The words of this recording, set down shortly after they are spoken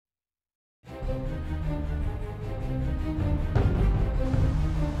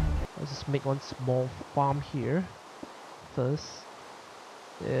Let's just make one small farm here first.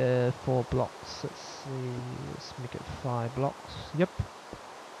 4 blocks. Let's see. Let's make it 5 blocks. Yep.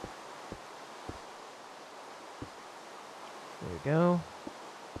 There we go.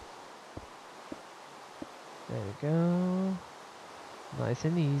 There we go. Nice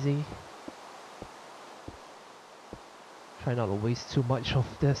and easy. Try not to waste too much of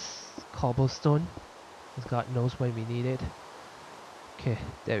this cobblestone, because God knows when we need it. Okay,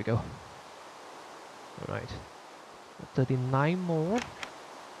 there we go. Alright. 39 more.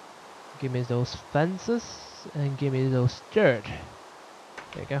 Give me those fences and give me those dirt.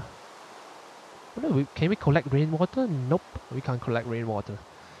 There you go. Can we collect rainwater? Nope, we can't collect rainwater.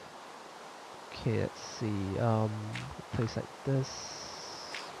 Okay, let's see. Place like this.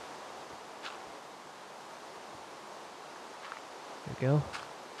 There we go.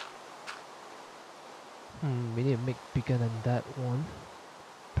 We need to make bigger than that one,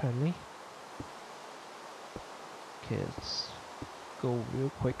 apparently. Okay, let's go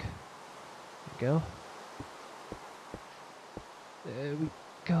real quick. There we go. There we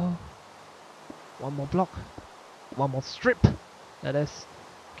go. One more block. One more strip. That is.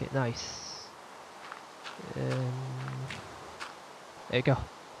 Okay, nice. And there you go.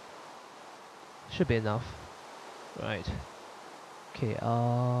 Should be enough. Right. Okay,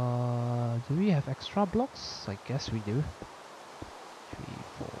 do we have extra blocks? I guess we do. 3,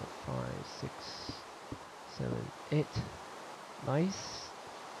 4, 5, 6, 7, 8. Nice.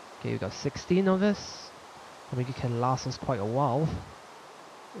 Okay, we got 16 of this. I mean, it can last us quite a while.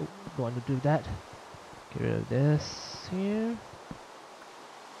 Oh, don't want to do that. Get rid of this here.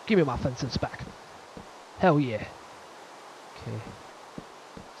 Give me my fences back. Hell yeah. Okay.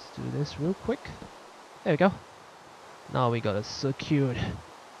 Let's do this real quick. There we go. Now we got a secured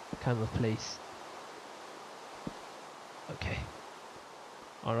kind of place. Okay.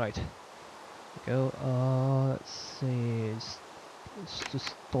 Alright. There we go. Let's see. Let's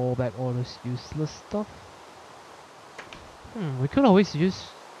just store back all this useless stuff. We could always use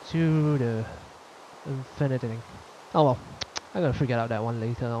to the infinity thing. Oh well. I'm gonna figure out that one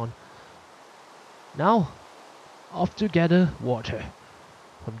later on. Now, off to gather water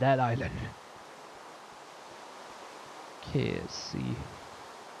from that island. Okay, let's see.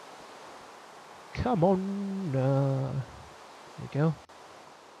 Come on. There we go.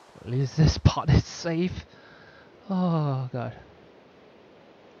 At least this part is safe. Oh god.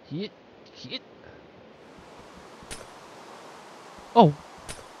 Hit. Oh.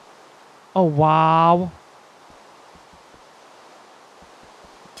 Oh wow.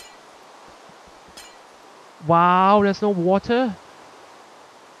 Wow, there's no water?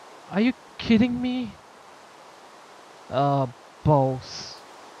 Are you kidding me? Balls.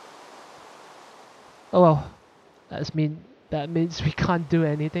 Oh well. That means we can't do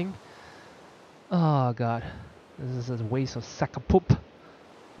anything. Oh god. This is a waste of sack of poop.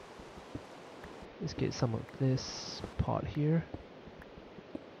 Let's get some of this part here.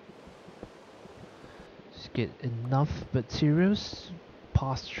 Just get enough materials.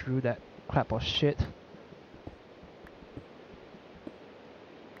 Pass through that crap of shit.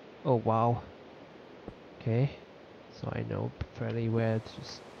 Oh wow. Okay. So I know fairly where to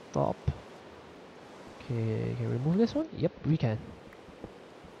stop. Okay, can we remove this one? Yep, we can.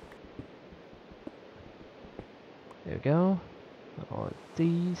 There we go. On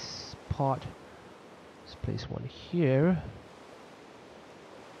this part, let's place one here.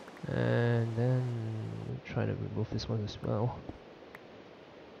 And then try to remove this one as well.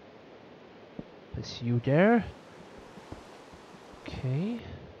 Place you there. Okay.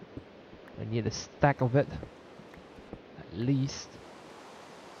 I need a stack of it. At least.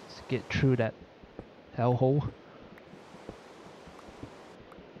 Let's get through that hellhole.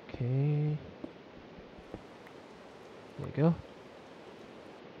 Okay. There we go.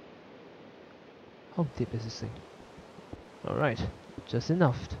 How deep is this thing? Alright, just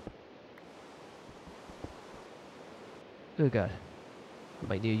enough. Oh god. I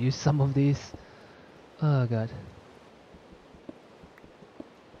might need to use some of these. Oh god.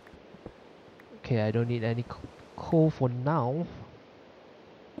 Okay, I don't need any coal for now.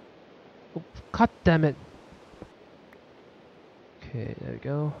 Oh, god damn it. Okay, there we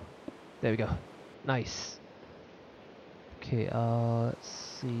go. There we go. Nice. Okay, let's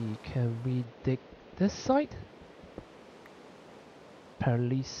see. Can we dig this side?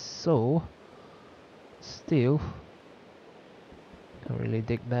 Apparently so. Still, can't really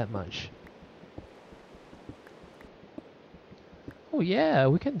dig that much. Oh yeah,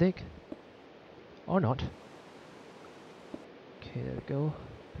 we can dig. Or not. Okay, there we go.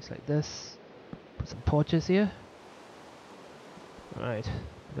 Just like this. Put some torches here. Alright.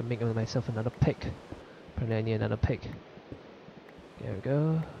 I'm gonna make myself another pick. Apparently I need another pick. There we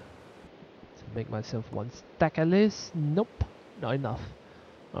go. To make myself one stack at least. Nope, not enough.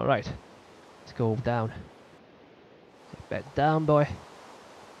 Alright, let's go down. Get back down, boy.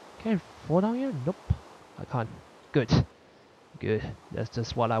 Can I fall down here? Nope, I can't. Good. Good. That's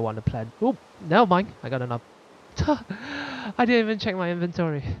just what I want to plan. Oop, never mind. I got enough. I didn't even check my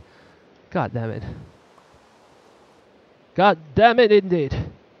inventory. God damn it. God damn it indeed.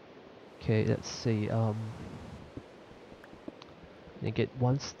 Okay, let's see. We get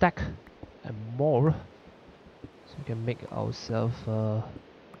one stack and more. So we can make ourselves a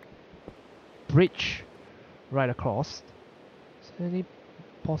bridge right across. Is there any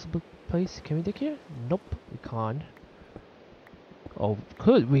possible place? Can we dig here? Nope, we can't. Oh,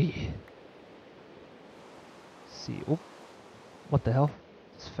 could we? See, oh, what the hell?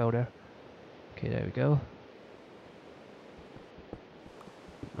 Just fell there. Okay, there we go.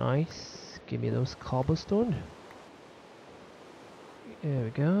 Nice. Give me those cobblestone. There we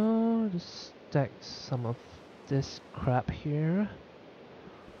go. Just stack some of this crap here.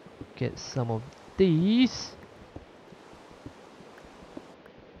 Get some of these.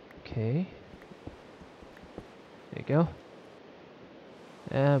 Okay. There you go.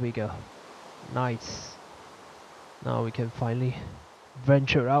 There we go. Nice. Now we can finally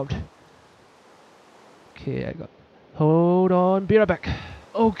venture out. Okay, I got... Hold on, be right back.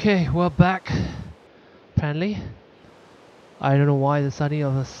 Okay, we're back. Apparently. I don't know why there's suddenly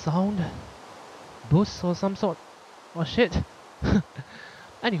of a sound. Boost or some sort. Oh shit.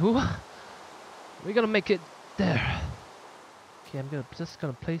 Anywho, we're gonna make it there. Okay, I'm just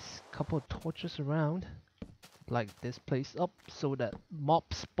gonna place a couple of torches around. Like this place up so that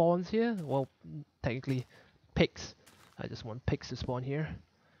mob spawns here. Well, technically pigs. I just want pigs to spawn here.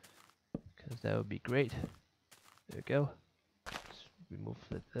 Because that would be great. There we go. Just remove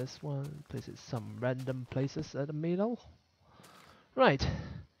this one. Place it some random places at the middle. Right.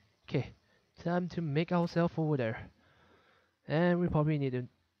 Okay. Time to make ourselves over there. And we probably need to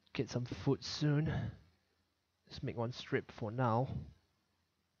get some food soon. Let's make one strip for now.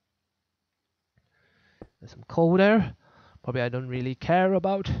 There's some coal there. Probably I don't really care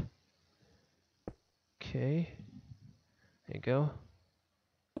about. Okay. There you go.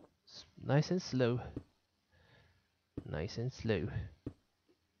 It's nice and slow. Nice and slow.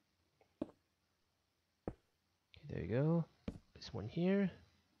 Okay, there you go. This one here.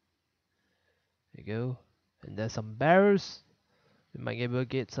 There you go. And there's some barrels. We might be able to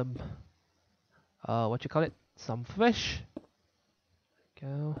get some what you call it? Some fish. There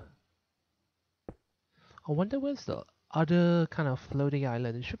you go. I wonder where's the other kind of floating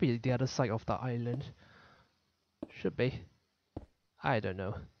island. It should be the other side of the island. Should be. I don't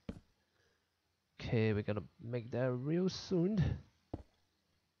know. Okay, we're gonna make that real soon.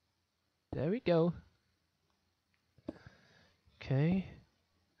 There we go. Okay.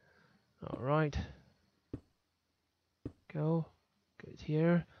 Alright. Go. Go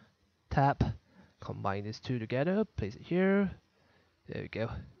here. Tap. Combine these two together. Place it here. There we go.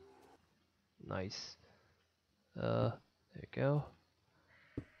 Nice. There we go.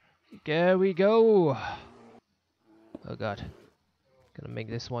 There we go. Oh god. Gonna make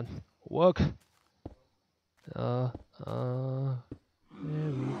this one work. There we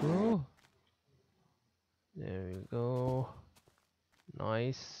go. There we go.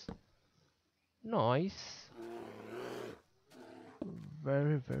 Nice. Nice.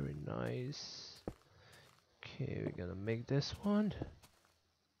 Very, very nice. Okay, we're gonna make this one.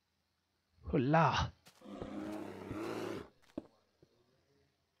 Hoola!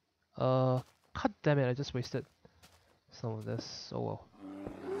 God damn it, I just wasted some of this. Oh well.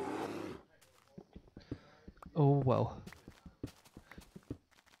 Oh well.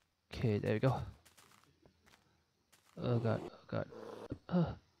 Okay, there we go. Oh god, oh god.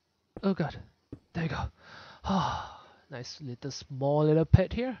 Oh god. There you go. Ah, nice little small little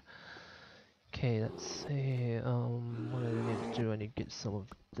pet here. Okay, let's see. What do I need to do? I need to get some of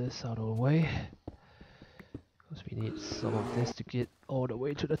this out of the way. Because we need some of this to get all the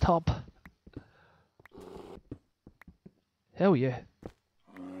way to the top. Hell yeah.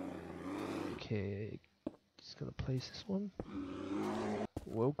 Okay, just gonna place this one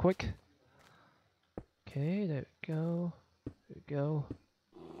real quick. Okay, there we go. There we go.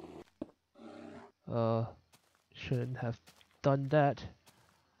 Shouldn't have done that.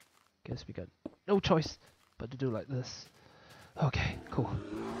 Guess we got no choice but to do like this. Okay, cool.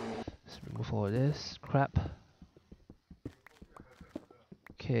 Let's remove all this crap.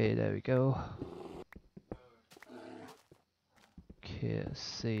 Okay, there we go. Okay, let's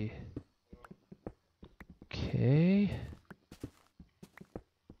see. Okay.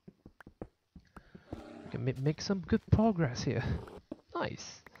 make some good progress here.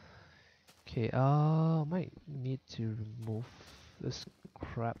 Nice. Okay, might need to remove this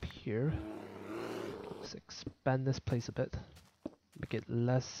crap here. Let's expand this place a bit. Make it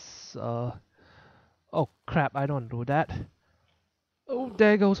less, oh crap, I don't do that. Oh,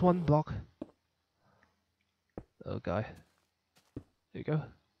 there goes one block. Oh guy. There you go.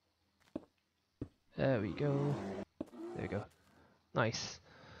 There we go. There we go. Nice.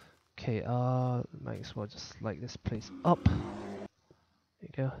 Okay, might as well just light this place up. There you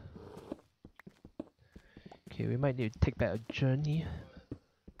go. Okay, we might need to take back a journey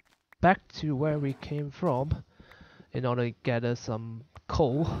back to where we came from in order to gather some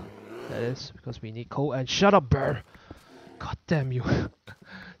coal. That is, because we need coal. And shut up, bear! God damn you!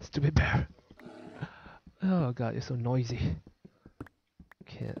 Stupid bear! Oh god, you're so noisy.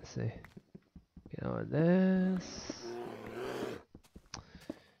 Can't see. Get on this.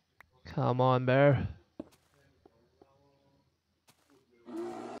 Come on, bear.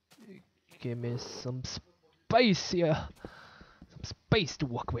 Give me some space here. Some space to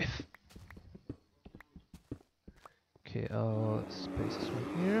work with. Okay, space this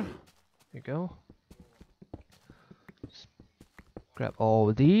one here. There you go. Just grab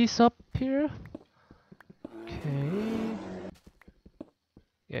all these up here. Okay.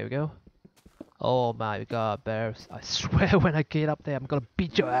 There we go. Oh my god, bears. I swear when I get up there, I'm gonna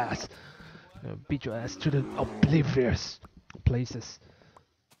beat your ass. I'm gonna beat your ass to the oblivious places.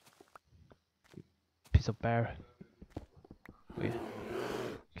 Piece of bear. Wait.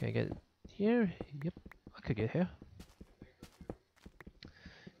 Can I get here? Yep, I could get here.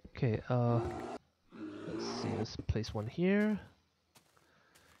 Okay, let's see, let's place one here.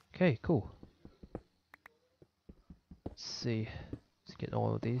 Okay, cool. Let's see. Let's get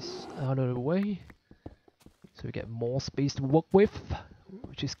all of these out of the way. So we get more space to work with,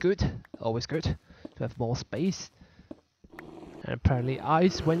 which is good. Always good to have more space. And apparently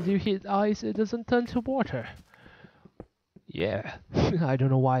ice, when you hit ice, it doesn't turn to water. Yeah, I don't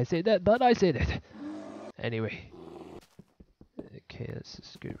know why I said that, but I said it. Anyway. Okay, let's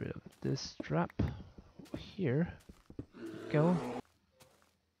just get rid of this strap here. Go.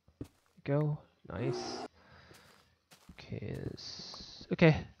 Go. Nice.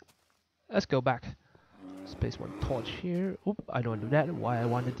 Okay, let's go back. Let's place one torch here. Oop, I don't do that. Why I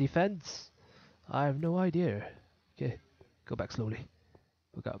want the defense? I have no idea. Okay, go back slowly.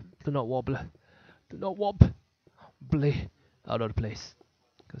 Look up. Do not wobble. Do not wobble. Out of the place.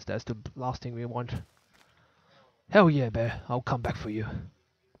 Because that's the last thing we want. Hell yeah, bear. I'll come back for you.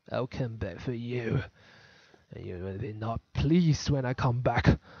 I'll come back for you. And you will be not pleased when I come back.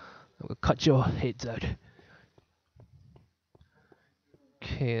 I will cut your heads out.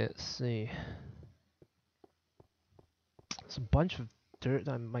 Okay, let's see. There's a bunch of dirt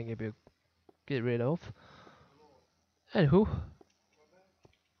I might be able to get rid of. Anywho.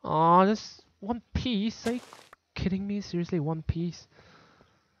 Aw, just one piece? Are you kidding me? Seriously, one piece?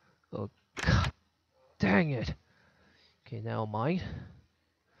 Oh, god dang it. Okay, now mine.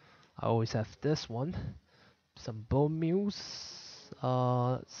 I always have this one. Some bone meals.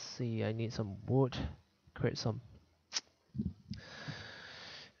 Let's see, I need some wood. Create some.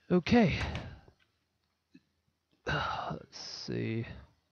 Okay. Let's see.